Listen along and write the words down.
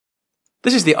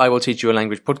This is the I Will Teach You a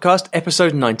Language podcast,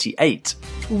 episode 98.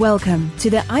 Welcome to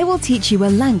the I Will Teach You a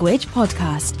Language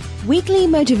podcast. Weekly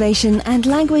motivation and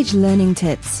language learning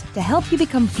tips to help you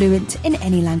become fluent in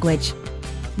any language.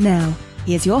 Now,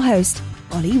 here's your host,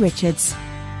 Ollie Richards.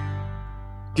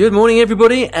 Good morning,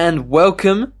 everybody, and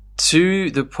welcome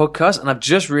to the podcast. And I've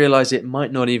just realized it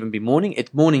might not even be morning.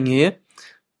 It's morning here,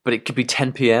 but it could be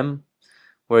 10 p.m.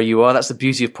 where you are. That's the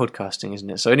beauty of podcasting, isn't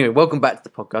it? So anyway, welcome back to the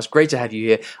podcast. Great to have you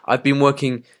here. I've been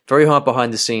working very hard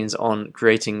behind the scenes on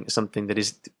creating something that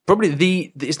is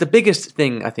probably it's the biggest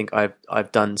thing I think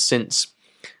I've done since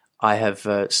I have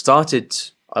started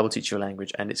I Will Teach You a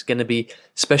Language, and it's going to be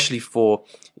especially for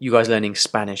you guys learning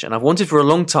Spanish. And I've wanted for a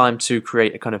long time to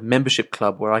create a kind of membership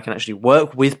club where I can actually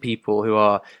work with people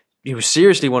who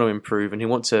seriously want to improve and who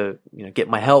want to get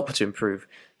my help to improve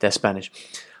their Spanish.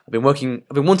 I've been wanting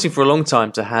for a long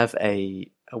time to have a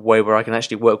way where I can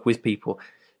actually work with people,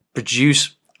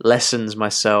 produce lessons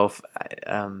myself,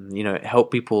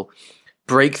 help people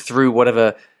break through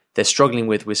whatever they're struggling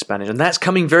with Spanish. And that's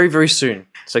coming very, very soon.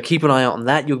 So keep an eye out on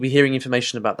that. You'll be hearing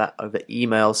information about that over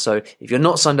email. So if you're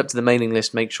not signed up to the mailing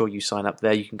list, make sure you sign up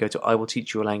there. You can go to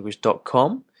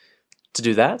iwillteachyoualanguage.com to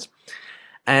do that.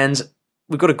 And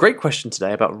we've got a great question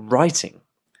today about writing.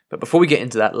 But before we get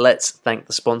into that, let's thank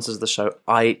the sponsors of the show,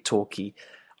 italki,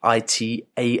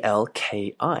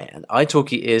 I-T-A-L-K-I. And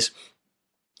italki is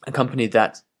a company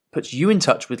that puts you in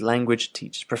touch with language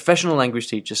teachers, professional language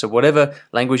teachers. So whatever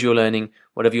language you're learning,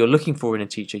 whatever you're looking for in a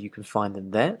teacher, you can find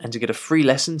them there. And to get a free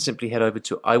lesson, simply head over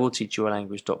to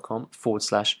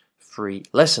iwillteachyoualanguage.com/free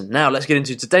lesson. Now, let's get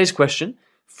into today's question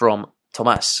from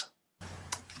Tomasz.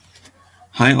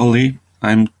 Hi, Ollie.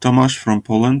 I'm Tomasz from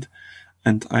Poland,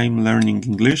 and I'm learning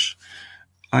English.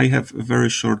 I have a very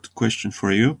short question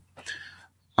for you.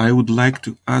 I would like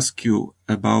to ask you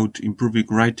about improving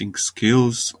writing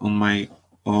skills on my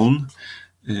own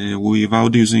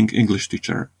without using English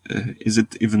teacher. Is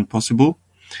it even possible?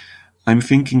 I'm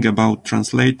thinking about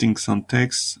translating some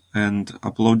texts and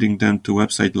uploading them to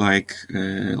website like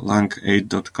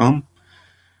lang8.com.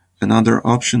 Another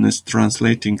option is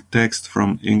translating text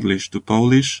from English to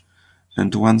Polish,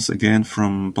 and once again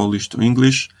from Polish to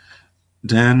English.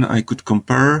 Then I could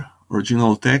compare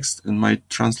original text and my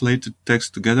translated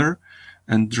text together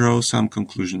and draw some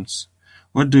conclusions.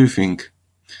 What do you think?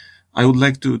 I would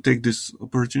like to take this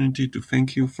opportunity to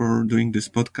thank you for doing this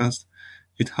podcast.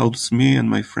 It helps me and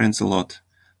my friends a lot.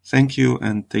 Thank you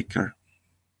and take care.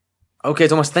 Okay,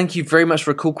 Thomas, thank you very much for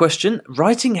a cool question.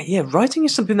 Writing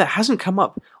is something that hasn't come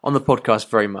up on the podcast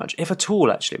very much, if at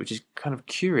all, actually, which is kind of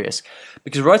curious,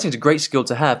 because writing is a great skill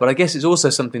to have, but I guess it's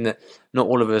also something that not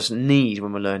all of us need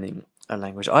when we're learning a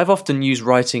language. I've often used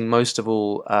writing most of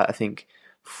all, I think,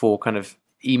 for kind of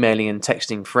emailing and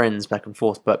texting friends back and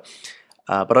forth, but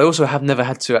I also have never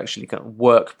had to actually kind of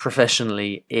work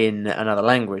professionally in another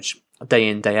language, day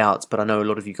in, day out, but I know a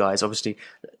lot of you guys, obviously,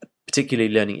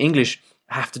 particularly learning English,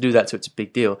 have to do that, so it's a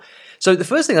big deal. So the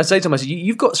first thing I'd say to myself,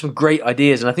 you've got some great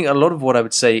ideas, and I think a lot of what I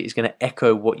would say is going to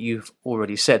echo what you've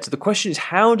already said. So the question is,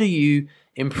 how do you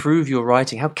improve your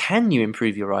writing? How can you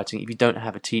improve your writing if you don't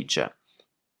have a teacher?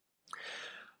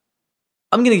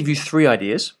 I'm going to give you 3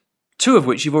 ideas, 2 of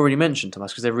which you've already mentioned,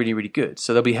 Thomas, because they're really, really good.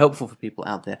 So they'll be helpful for people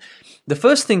out there. The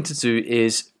first thing to do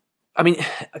is, so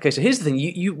here's the thing.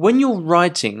 You when you're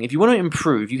writing, if you want to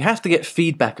improve, you have to get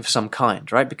feedback of some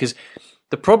kind, right? Because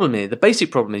the basic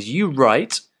problem is you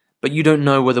write, but you don't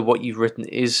know whether what you've written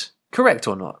is correct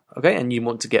or not, okay? And you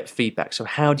want to get feedback. So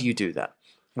how do you do that?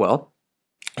 Well,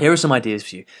 here are some ideas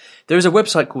for you. There is a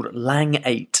website called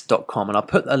lang8.com, and I'll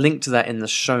put a link to that in the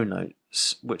show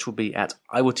notes, which will be at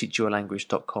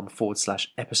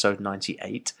iwillteachyoualanguage.com/episode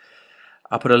 98.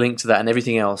 I'll put a link to that and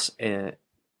everything else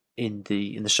in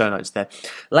the show notes there.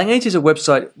 Lang8 is a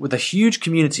website with a huge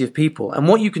community of people, and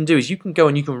what you can do is you can go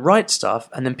and you can write stuff,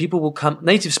 and then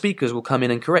native speakers will come in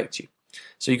and correct you.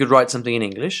 So you could write something in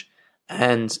English,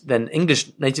 and then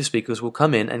English native speakers will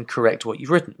come in and correct what you've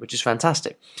written, which is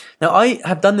fantastic. Now, I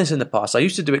have done this in the past. I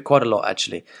used to do it quite a lot,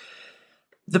 actually.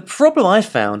 The problem I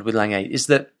found with Lang8 is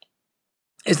that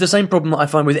it's the same problem that I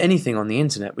find with anything on the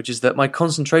internet, which is that my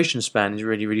concentration span is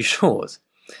really, really short.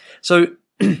 So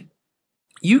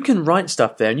you can write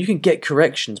stuff there and you can get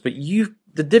corrections, but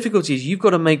the difficulty is you've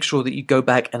got to make sure that you go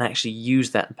back and actually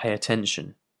use that and pay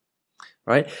attention,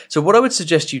 right? So what I would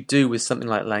suggest you do with something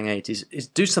like Lang8 is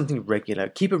do something regular.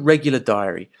 Keep a regular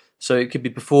diary. So it could be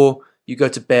before you go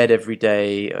to bed every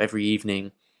day, every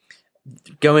evening.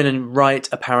 Go in and write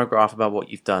a paragraph about what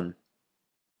you've done.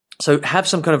 So have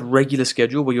some kind of regular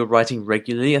schedule where you're writing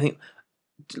regularly. I think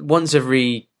once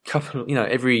every couple,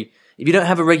 If you don't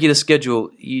have a regular schedule,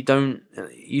 you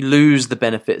lose the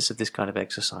benefits of this kind of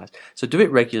exercise. So do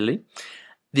it regularly.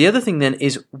 The other thing then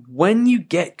is when you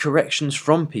get corrections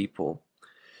from people,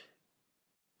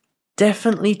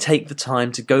 definitely take the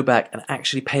time to go back and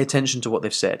actually pay attention to what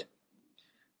they've said.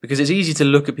 Because it's easy to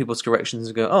look at people's corrections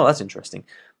and go, oh, that's interesting.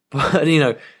 But,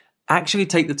 actually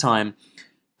take the time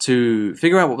to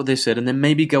figure out what they said and then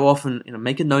maybe go off and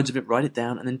make a note of it, write it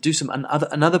down, and then do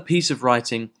another piece of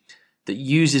writing that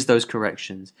uses those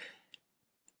corrections.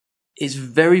 It's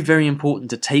very, very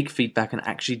important to take feedback and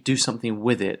actually do something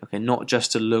with it, okay, not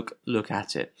just to look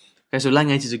at it. Okay, so Lang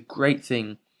 8 is a great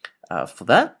thing for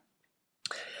that.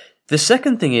 The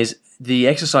second thing is the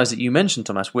exercise that you mentioned,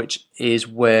 Thomas, which is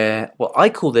where, I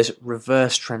call this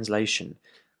reverse translation.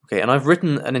 Okay, and I've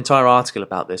written an entire article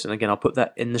about this, and again, I'll put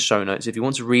that in the show notes. If you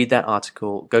want to read that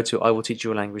article, go to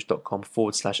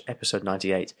iwillteachyoualanguage.com/episode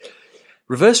 98.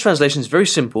 Reverse translation is very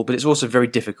simple, but it's also very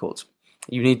difficult.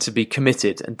 You need to be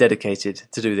committed and dedicated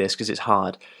to do this because it's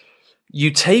hard.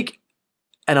 You take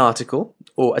an article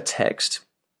or a text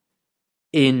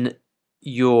in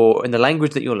the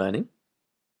language that you're learning,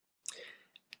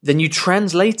 then you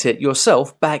translate it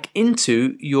yourself back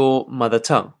into your mother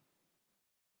tongue.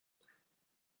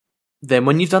 Then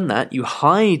when you've done that, you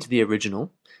hide the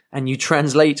original and you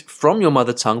translate from your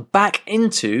mother tongue back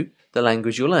into the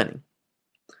language you're learning.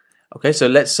 Okay, so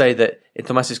let's say that in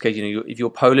Tomas's case, if you're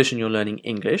Polish and you're learning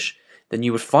English, then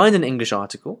you would find an English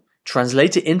article,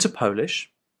 translate it into Polish,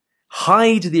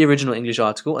 hide the original English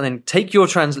article, and then take your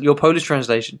Polish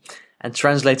translation and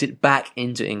translate it back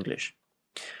into English.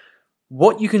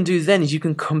 What you can do then is you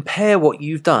can compare what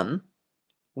you've done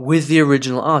with the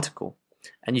original article,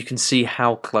 and you can see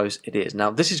how close it is.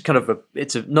 Now, this is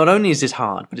not only is this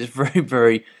hard, but it's very,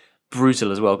 very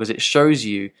brutal as well, because it shows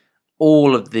you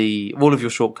all of your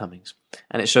shortcomings,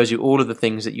 and it shows you all of the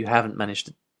things that you haven't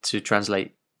managed to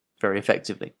translate very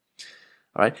effectively.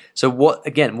 All right. So what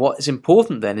is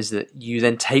important then is that you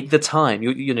then take the time.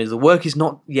 The work is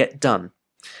not yet done.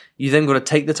 You then got to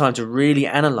take the time to really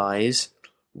analyze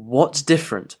what's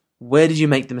different. Where did you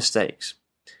make the mistakes?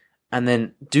 And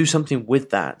then do something with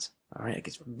that. All right.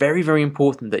 It's very, very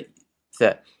important that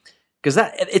because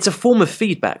it's a form of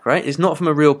feedback, right? It's not from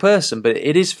a real person, but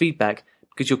it is feedback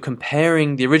because you're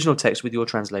comparing the original text with your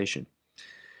translation.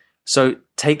 So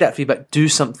take that feedback, do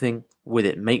something with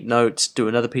it, make notes, do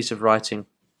another piece of writing,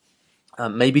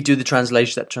 maybe do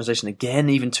that translation again,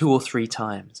 even 2 or 3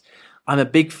 times. I'm a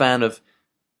big fan of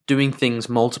doing things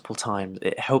multiple times.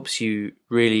 It helps you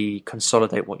really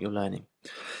consolidate what you're learning.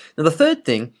 Now, the third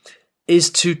thing is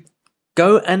to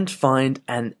go and find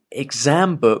an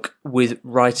exam book with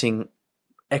writing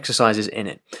exercises in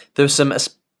it. There's some,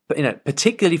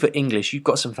 particularly for English, you've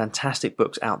got some fantastic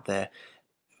books out there,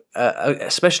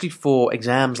 especially for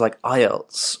exams like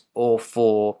IELTS or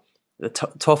for the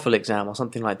TOEFL exam or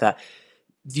something like that.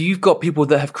 You've got people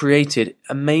that have created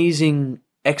amazing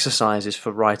exercises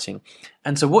for writing.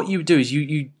 And so what you do is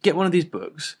you get one of these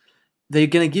books, they're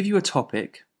going to give you a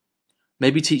topic,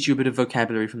 maybe teach you a bit of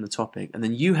vocabulary from the topic, and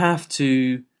then you have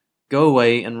to go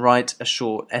away and write a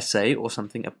short essay or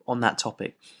something on that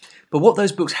topic. But what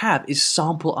those books have is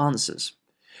sample answers.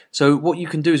 So what you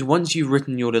can do is once you've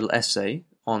written your little essay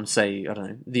on, say,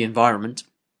 the environment,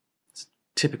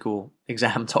 typical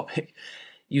exam topic,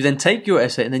 you then take your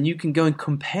essay and then you can go and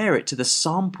compare it to the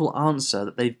sample answer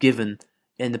that they've given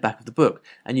in the back of the book.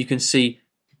 And you can see,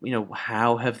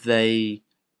 how have they,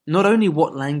 not only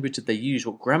what language did they use,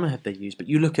 what grammar have they used, but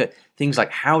you look at things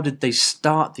like how did they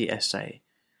start the essay?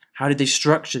 How did they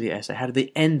structure the essay? How did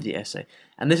they end the essay?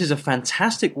 And this is a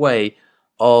fantastic way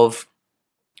of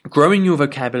growing your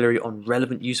vocabulary on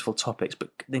relevant, useful topics, but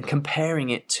then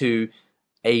comparing it to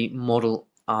a model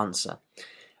answer.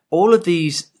 All of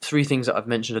these 3 things that I've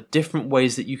mentioned are different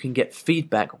ways that you can get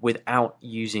feedback without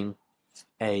using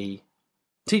a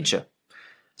teacher.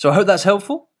 So I hope that's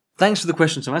helpful. Thanks for the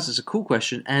question, Thomas. It's a cool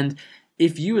question. And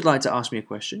if you would like to ask me a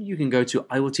question, you can go to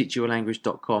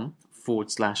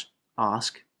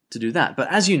iwillteachyoualanguage.com/ask to do that. But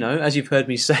as you know, as you've heard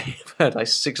me say, I've heard like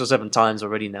 6 or 7 times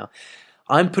already now,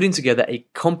 I'm putting together a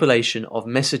compilation of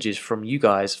messages from you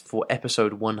guys for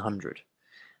episode 100.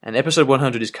 And episode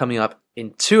 100 is coming up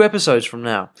in 2 episodes from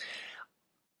now.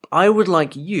 I would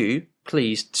like you,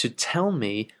 please, to tell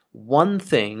me one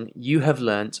thing you have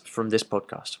learnt from this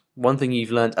podcast. One thing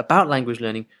you've learnt about language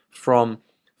learning from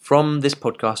this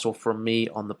podcast or from me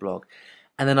on the blog.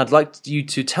 And then I'd like you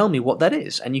to tell me what that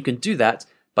is. And you can do that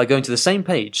by going to the same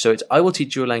page. So it's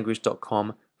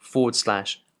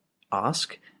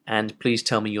iwillteachyoualanguage.com/ask. And please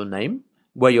tell me your name,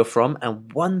 where you're from,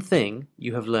 and one thing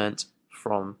you have learnt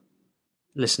from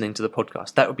listening to the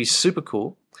podcast. That would be super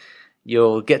cool.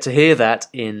 You'll get to hear that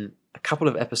in a couple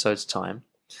of episodes' time.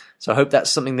 So I hope that's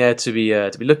something there to be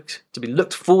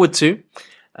looked forward to.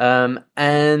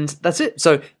 And that's it.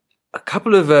 So a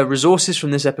couple of resources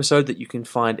from this episode that you can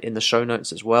find in the show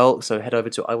notes as well. So head over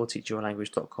to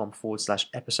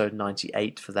iwillteachyoualanguage.com/episode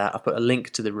 98 for that. I'll put a link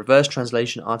to the reverse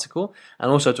translation article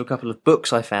and also to a couple of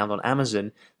books I found on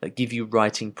Amazon that give you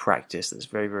writing practice. That's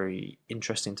very, very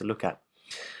interesting to look at.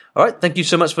 All right, thank you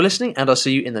so much for listening, and I'll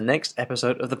see you in the next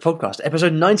episode of the podcast,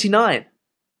 episode 99.